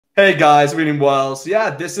Hey guys, reading well. So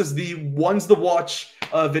yeah, this is the ones to watch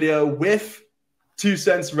video with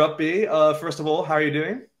 2Cents Rugby. First of all, how are you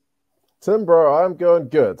doing? Tim, bro, I'm going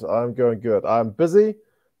good. I'm going good. I'm busy.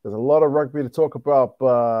 There's a lot of rugby to talk about,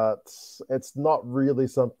 but it's not really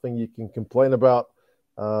something you can complain about.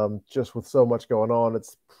 Just with so much going on,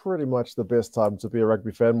 it's pretty much the best time to be a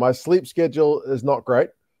rugby fan. My sleep schedule is not great.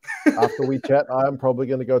 After we chat, I'm probably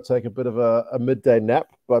going to go take a bit of a midday nap,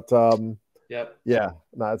 but Yep. yeah,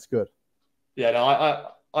 no, it's good. Yeah,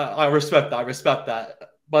 no, I respect that. I respect that.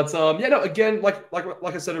 But yeah, no, again, like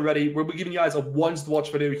I said already, we're giving you guys a ones to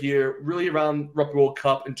watch video here, really around Rugby World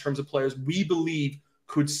Cup in terms of players we believe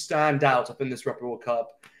could stand out up in this Rugby World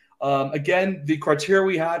Cup. Again, the criteria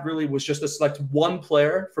we had really was just to select one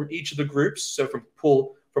player from each of the groups. So from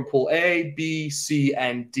pool A, B, C,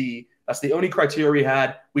 and D. That's the only criteria we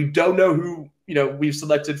had. We don't know who we've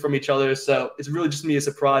selected from each other, so it's really just me a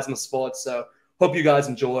surprise in the spot. So hope you guys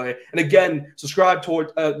enjoy. And again, subscribe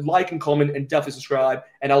toward like and comment, and definitely subscribe.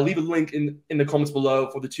 And I'll leave a link in the comments below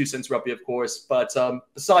for the 2Cents Rugby, of course. But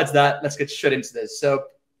besides that, let's get straight into this. So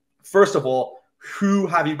first of all, who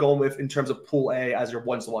have you gone with in terms of Pool A as your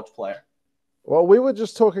ones to watch player? Well, we were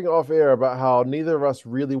just talking off air about how neither of us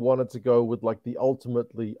really wanted to go with like the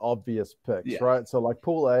ultimately obvious picks, right? So like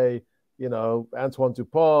Pool A, Antoine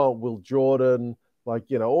Dupont, Will Jordan,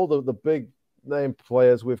 all the big name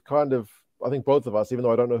players. We've kind of, I think both of us, even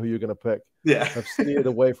though I don't know who you're going to pick, have steered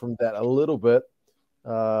away from that a little bit.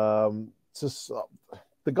 The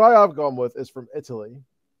guy I've gone with is from Italy,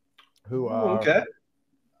 who are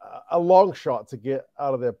a long shot to get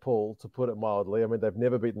out of their pool, to put it mildly. I mean, they've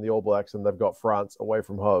never beaten the All Blacks, and they've got France away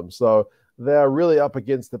from home. So they're really up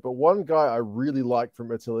against it. But one guy I really like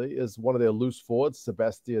from Italy is one of their loose forwards,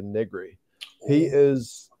 Sebastian Negri. He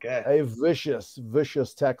is a vicious,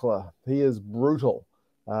 vicious tackler. He is brutal.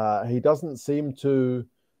 He doesn't seem to,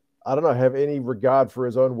 I don't know, have any regard for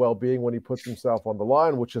his own well-being when he puts himself on the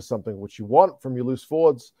line, which is something which you want from your loose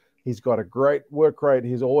forwards. He's got a great work rate.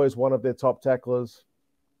 He's always one of their top tacklers.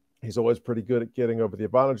 He's always pretty good at getting over the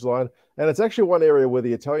advantage line. And it's actually one area where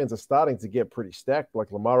the Italians are starting to get pretty stacked, like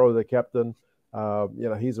Lamaro, their captain.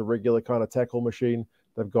 He's a regular kind of tackle machine.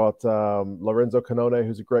 They've got Lorenzo Canone,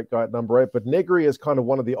 who's a great guy at number 8. But Negri is kind of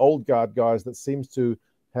one of the old guard guys that seems to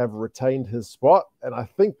have retained his spot. And I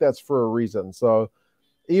think that's for a reason. So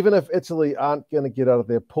even if Italy aren't going to get out of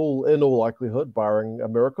their pool in all likelihood, barring a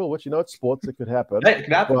miracle, which, it's sports, it could happen. It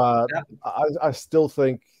could happen. But I still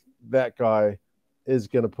think that guy is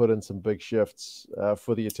going to put in some big shifts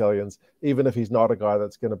for the Italians, even if he's not a guy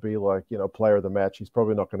that's going to be like, player of the match. He's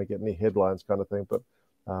probably not going to get any headlines kind of thing. But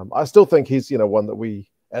I still think he's, one that we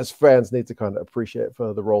as fans need to kind of appreciate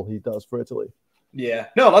for the role he does for Italy. Yeah,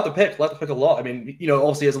 no, I like the pick. I like the pick a lot. I mean,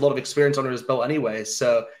 obviously he has a lot of experience under his belt anyway.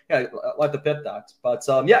 So yeah, I like the pick that. But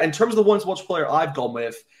yeah, in terms of the ones to watch player I've gone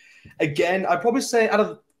with, again, I'd probably say out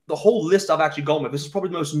of the whole list I've actually gone with, this is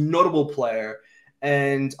probably the most notable player.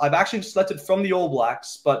 And I've actually selected from the All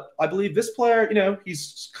Blacks, but I believe this player,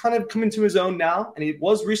 he's kind of coming to his own now, and he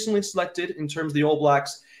was recently selected in terms of the All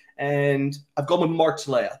Blacks. And I've gone with Mark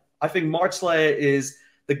Telea. I think Mark Telea is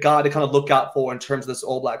the guy to kind of look out for in terms of this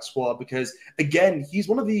All Black squad, because again, he's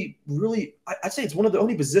one of the really, I'd say it's one of the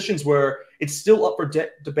only positions where it's still up for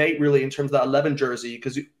debate really in terms of that 11 jersey,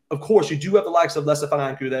 because of course you do have the likes of Lessa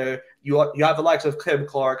Fananku there, you have the likes of Kevin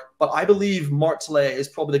Clark, but I believe Mark Telea is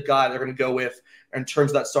probably the guy they're going to go with in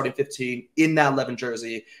terms of that starting 15 in that 11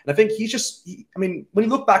 jersey. And I think he's just, I mean, when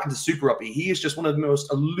you look back into Super Rugby, he is just one of the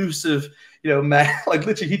most elusive, man, like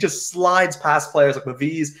literally he just slides past players like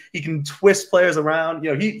Mavis. He can twist players around.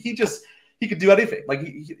 He could do anything. Like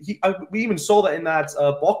we even saw that in that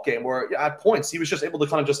Bok game where at points he was just able to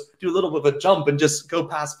kind of just do a little bit of a jump and just go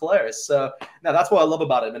past players. So now that's what I love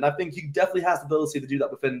about him, and I think he definitely has the ability to do that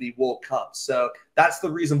within the World Cup. So that's the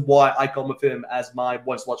reason why I gone with him as my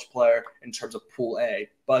once watched player in terms of Pool A.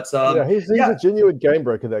 But he's a genuine game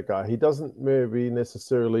breaker. That guy. He doesn't maybe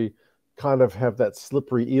necessarily kind of have that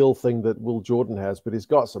slippery eel thing that Will Jordan has, but he's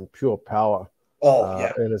got some pure power.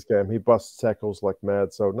 In his game, he busts tackles like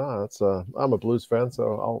mad. So I'm a Blues fan, so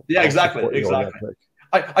I'll exactly.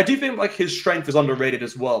 I do think like his strength is underrated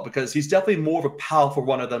as well, because he's definitely more of a powerful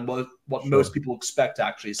runner than what most people expect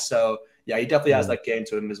actually. So yeah, he definitely has that game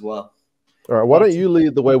to him as well. All right, why don't you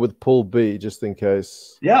lead the way with Pool B just in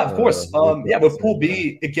case? Yeah, of course. With Pool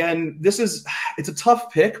B again, it's a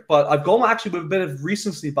tough pick, but I've gone actually with a bit of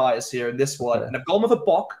recency bias here in this one, and I've gone with a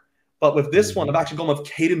Bok, but with this one I've actually gone with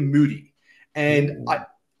Caden Moody. And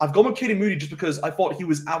I've gone with Caden Moody just because I thought he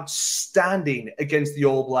was outstanding against the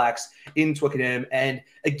All Blacks in Twickenham. And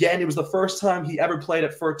again, it was the first time he ever played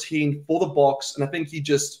at 13 for the Boks. And I think he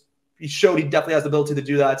just he showed he definitely has the ability to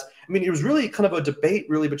do that. I mean, it was really kind of a debate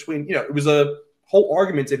really between, it was a whole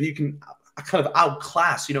argument if you can kind of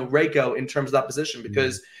outclass, Reiko in terms of that position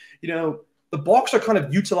because, the Boks are kind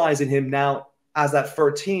of utilizing him now as that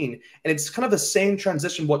 13. And it's kind of the same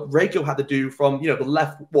transition what Reiko had to do from, the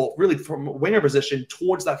left, well, really from a winger position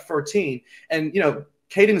towards that 13. And,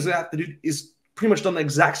 Caden is going to have to do is pretty much done the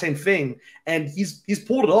exact same thing, and he's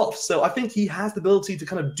pulled it off. So I think he has the ability to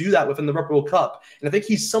kind of do that within the Rugby World Cup, and I think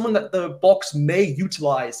he's someone that the Boks may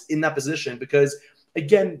utilize in that position because,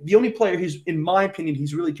 again, the only player who's, in my opinion,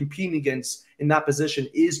 he's really competing against in that position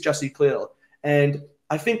is Jesse Cleal. And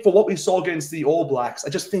I think for what we saw against the All Blacks, I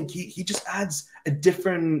just think he just adds a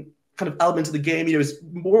different kind of element to the game. He's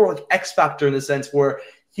more like X Factor in the sense where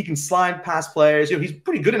he can slide past players. He's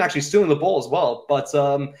pretty good in actually stealing the ball as well. But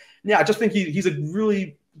yeah, I just think he's a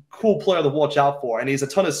really cool player to watch out for, and he's a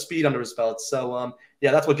ton of speed under his belt. So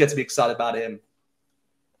yeah, that's what gets me excited about him.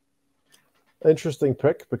 Interesting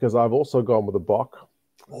pick because I've also gone with a Bok.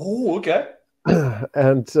 Oh, okay.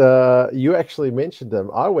 And you actually mentioned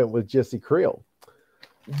him. I went with Jesse Creel.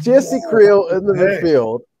 Jesse Creel in the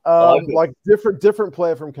midfield, like different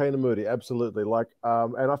player from Kane Moody, absolutely.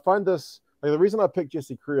 And I find this. The reason I picked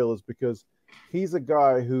Jesse Creel is because he's a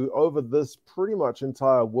guy who, over this pretty much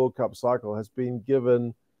entire World Cup cycle, has been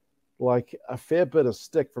given like a fair bit of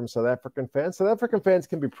stick from South African fans. South African fans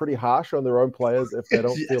can be pretty harsh on their own players if they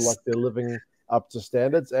don't feel like they're living up to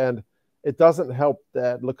standards. And it doesn't help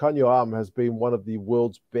that Lukhanyo Am has been one of the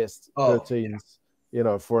world's best 13s,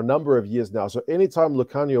 for a number of years now. So anytime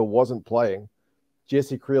Lukhanyo wasn't playing,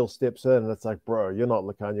 Jesse Creel steps in and it's like, bro, you're not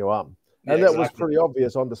Lukhanyo Am. And that was pretty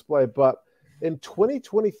obvious on display. But in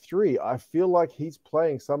 2023, I feel like he's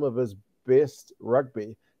playing some of his best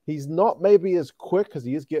rugby. He's not maybe as quick because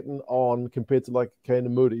he is getting on compared to like Kane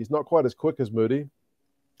and Moody. He's not quite as quick as Moody.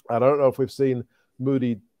 I don't know if we've seen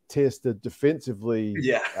Moody tested defensively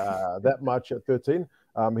that much at 13.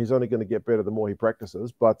 He's only going to get better the more he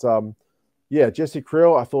practices. But yeah, Jesse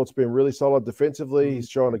Creel, I thought, has been really solid defensively. He's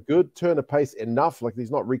showing a good turn of pace enough. Like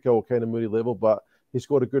he's not Rico or Kane and Moody level, but he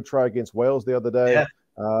scored a good try against Wales the other day. Yeah.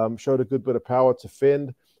 Showed a good bit of power to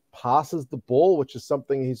fend, passes the ball, which is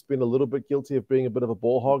something he's been a little bit guilty of being a bit of a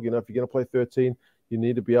ball hog. If you're going to play 13, you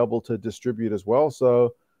need to be able to distribute as well.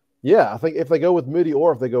 So, yeah, I think if they go with Moody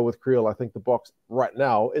or if they go with Creel, I think the Boks right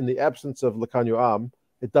now, in the absence of Lukhanyo Am,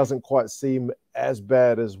 it doesn't quite seem as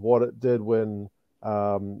bad as what it did when,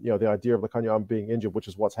 the idea of Lukhanyo Am being injured, which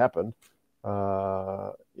is what's happened,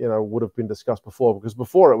 would have been discussed before, because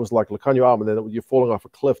before it was like Lukhanyo Am and then you're falling off a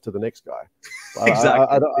cliff to the next guy. Exactly.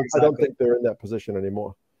 I don't think they're in that position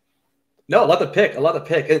anymore. No, I love the pick.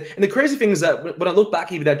 And the crazy thing is that when I look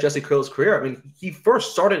back even at Jesse Creel's career, I mean, he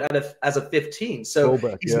first started as a 15. So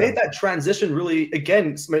he's made that transition really,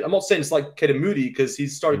 again, I'm not saying it's like Kade Moody because he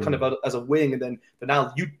started kind of as a wing and then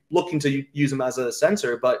now you looking to use him as a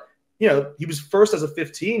center. But, he was first as a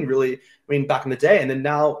 15 really, back in the day. And then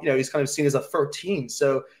now, he's kind of seen as a 13.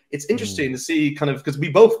 So it's interesting to see kind of, because we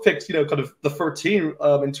both picked, kind of the 13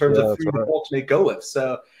 in terms of who the Boks may go with.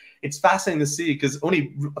 So it's fascinating to see because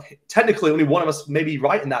technically only one of us may be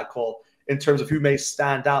right in that call in terms of who may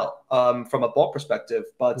stand out from a Bok perspective.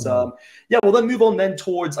 But yeah, we'll then move on then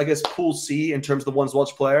towards, I guess, Pool C in terms of the ones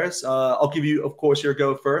watch players. I'll give you, of course, your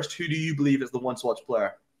go first. Who do you believe is the ones watch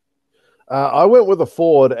player? I went with a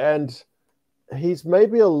forward, and he's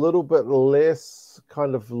maybe a little bit less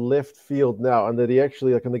kind of left field now, and that he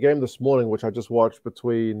actually, like in the game this morning, which I just watched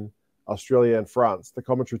between Australia and France, the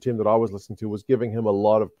commentary team that I was listening to was giving him a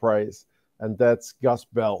lot of praise, and that's Gus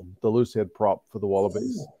Bell, the loose head prop for the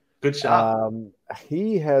Wallabies. Good shot.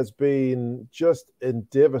 He has been just in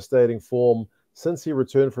devastating form since he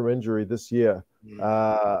returned from injury this year.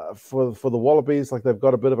 For the Wallabies, like they've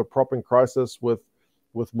got a bit of a propping crisis with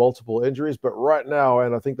multiple injuries, but right now,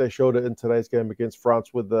 and I think they showed it in today's game against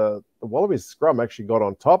France, with the Wallabies scrum actually got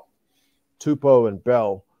on top. Tupou and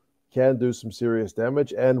Bell can do some serious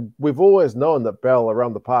damage, and we've always known that Bell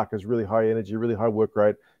around the park is really high energy, really high work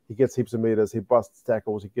rate. He gets heaps of meters, he busts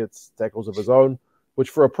tackles, he gets tackles of his own, which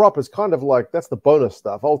for a prop is kind of like, that's the bonus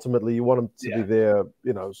stuff. Ultimately, you want him to be there,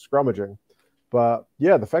 scrummaging. But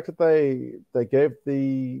yeah, the fact that they gave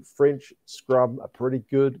the French scrum a pretty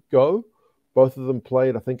good go, both of them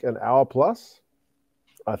played, I think, an hour plus.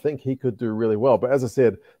 I think he could do really well. But as I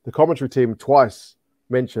said, the commentary team twice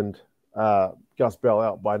mentioned Gus Bell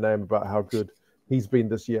out by name about how good he's been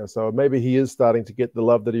this year. So maybe he is starting to get the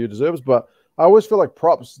love that he deserves. But I always feel like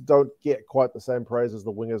props don't get quite the same praise as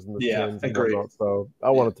the wingers and the teams and whatnot. So I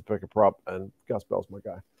wanted to pick a prop, and Gus Bell's my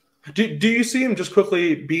guy. Do you see him just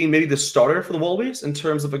quickly being maybe the starter for the Wallabies in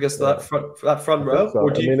terms of, I guess, Yeah, that front I row? think so.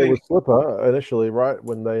 Or do I you mean, it think, was Slipper initially, right,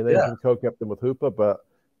 when they named yeah, him co-captain with Hooper, but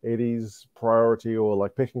Eddie's priority or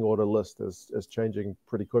like pecking order list is changing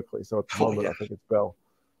pretty quickly. So at the oh moment, yeah. I think it's Bell.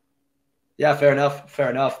 Yeah, fair enough.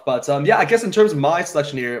 Fair enough. But yeah, I guess in terms of my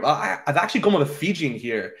selection here, I've actually gone with a Fijian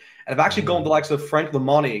here. And I've actually gone with the likes of Frank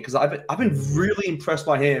Lamani because I've been really impressed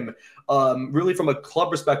by him, really from a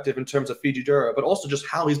club perspective in terms of Fiji Dura, but also just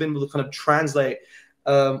how he's been able to kind of translate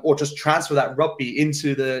or just transfer that rugby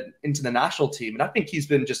into the national team. And I think he's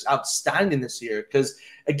been just outstanding this year because,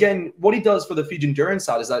 again, what he does for the Fiji endurance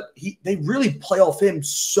side is that they really play off him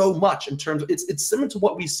so much in terms of it's similar to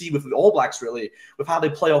what we see with the All Blacks, really, with how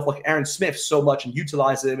they play off like Aaron Smith so much and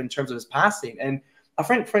utilize him in terms of his passing. And I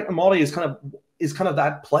think Frank Amati is kind of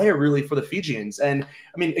that player really for the Fijians. And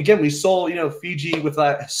I mean, again, we saw Fiji with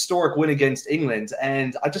that historic win against England,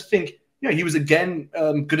 and I just think he was again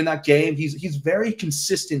good in that game. He's very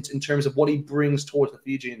consistent in terms of what he brings towards the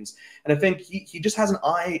Fijians, and I think he just has an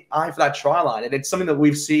eye for that try line, and it's something that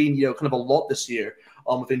we've seen kind of a lot this year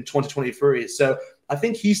within 2023. So I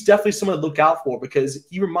think he's definitely someone to look out for because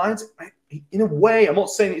he reminds, in a way, I'm not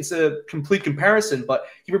saying it's a complete comparison, but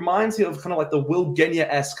he reminds me of kind of like the Will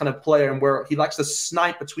Genia-esque kind of player, and where he likes to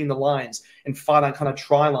snipe between the lines and find that kind of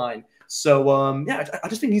try line. So, yeah, I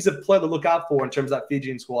just think he's a player to look out for in terms of that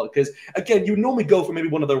Fijian squad. Because, again, you would normally go for maybe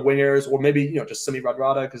one of their wingers or maybe, just Semi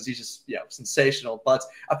Radradra because he's just, sensational. But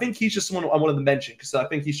I think he's just someone I wanted to mention because I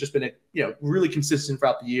think he's just been, really consistent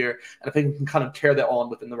throughout the year. And I think he can kind of carry that on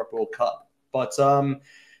within the Rugby World Cup. But,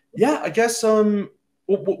 yeah, I guess we'll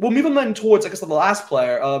move on then towards, I guess, the last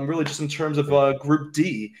player, really just in terms of Group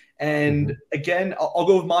D. And, again, I'll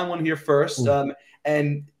go with my one here first.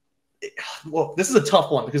 And well, this is a tough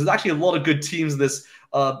one because there's actually a lot of good teams in this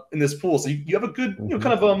pool. So you have a good kind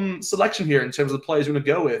of selection here in terms of the players you're going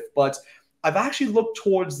to go with. But I've actually looked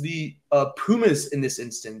towards the Pumas in this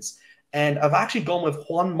instance, and I've actually gone with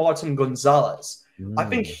Juan Martin Gonzalez. I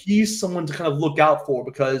think he's someone to kind of look out for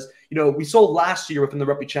because, we saw last year within the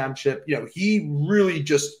Rugby Championship, he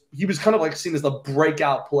was kind of like seen as the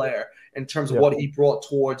breakout player in terms of what he brought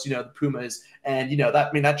towards, the Pumas. And,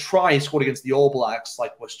 that try he scored against the All Blacks,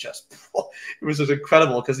 was just, it was just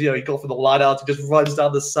incredible because, he got for the line out, he just runs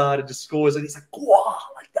down the side and just scores. And he's like, wow,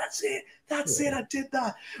 that's it. That's it. I did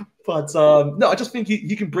that. But, no, I just think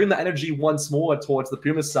he can bring that energy once more towards the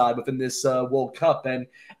Pumas side within this World Cup. And,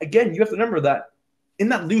 again, you have to remember that in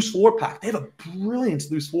that loose forward pack, they have a brilliant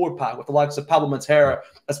loose forward pack with the likes of Pablo Matera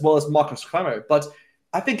as well as Marcus Kremer. But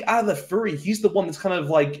I think out of the three, he's the one that's kind of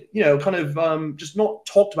just not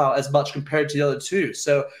talked about as much compared to the other two.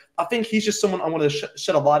 So I think he's just someone I want to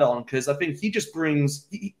shed a light on because I think he just brings,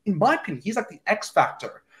 in my opinion, he's like the X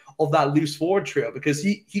factor of that loose forward trio because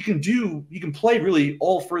he can play really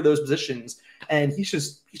all three of those positions, and he's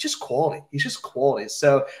just quality. He's just quality.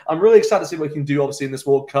 So I'm really excited to see what he can do, obviously, in this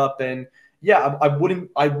World Cup. And yeah, I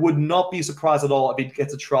would not be surprised at all if he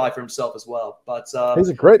gets a try for himself as well. But he's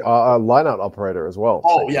a great line-out operator as well.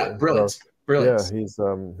 Oh actually. Yeah, brilliant, so, brilliant.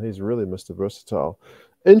 Yeah, he's really Mr. Versatile.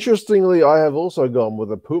 Interestingly, I have also gone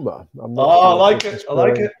with a Puma. I'm not I like it. I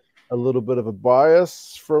like it. A little bit of a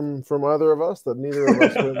bias from either of us that neither of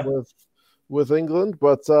us went with England,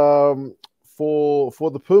 but for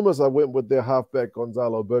the Pumas, I went with their halfback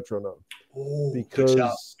Gonzalo Bertrano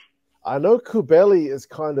because I know Kubeli is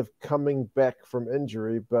kind of coming back from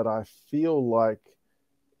injury, but I feel like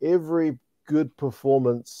every good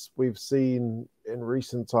performance we've seen in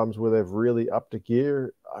recent times where they've really upped a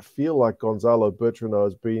gear, I feel like Gonzalo Bertrano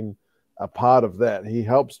has been a part of that. He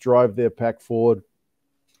helps drive their pack forward.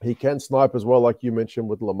 He can snipe as well, like you mentioned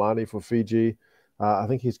with Lamani for Fiji. I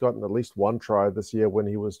think he's gotten at least one try this year when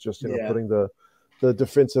he was just putting the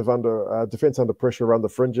defense under pressure around the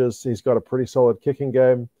fringes. He's got a pretty solid kicking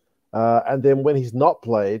game. And then when he's not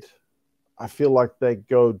played, I feel like they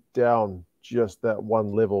go down just that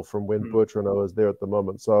one level from when Bertrano is there at the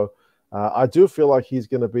moment. So I do feel like he's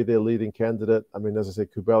going to be their leading candidate. I mean, as I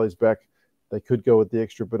said, Kubeli's back. They could go with the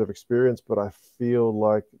extra bit of experience, but I feel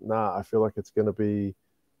like it's going to be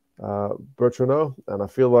Bertrano. And I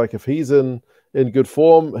feel like if he's in good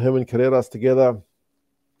form, him and Carreras together,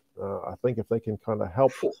 I think if they can kind of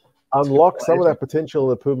help unlock some of that potential in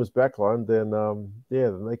the Pumas backline, then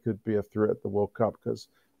they could be a threat at the World Cup because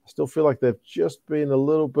I still feel like they've just been a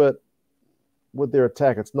little bit with their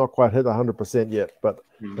attack. It's not quite hit 100% yet, but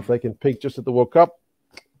if they can peak just at the World Cup,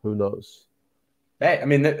 who knows? Hey, I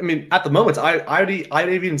mean, at the moment, I'd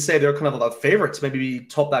even say they're kind of the favorites, maybe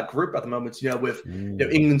top that group at the moment. With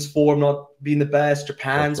England's form not being the best,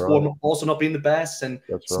 Japan's form also not being the best, and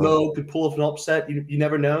Samoa could pull off an upset. You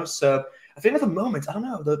never know. So I think at the moment, I don't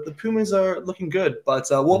know, the Pumas are looking good, but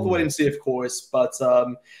we'll have to wait and see, of course. But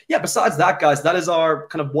yeah, besides that, guys, that is our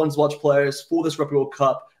kind of ones watch players for this Rugby World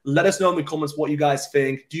Cup. Let us know in the comments what you guys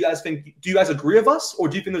think. Do you guys agree with us, or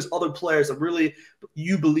do you think there's other players that really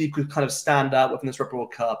you believe could kind of stand out within this Rugby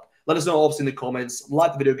World Cup? Let us know, obviously, in the comments.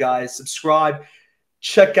 Like the video, guys. Subscribe.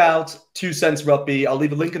 Check out 2CentsRugby. I'll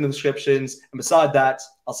leave a link in the descriptions. And beside that,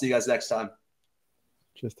 I'll see you guys next time.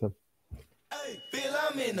 Cheers, Tim. Hey, feel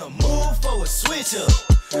I'm in the mood for a switch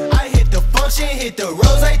up. I hit the function, hit the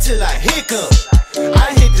rose till I hiccup.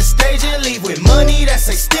 I hit the stage and leave with money that's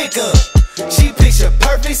a stick up. She picture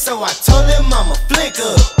perfect, so I told him I'm a flick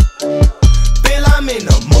up. Feel I'm in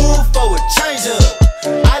the mood for a change up.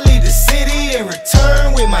 I leave the city and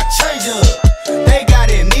return with my change up.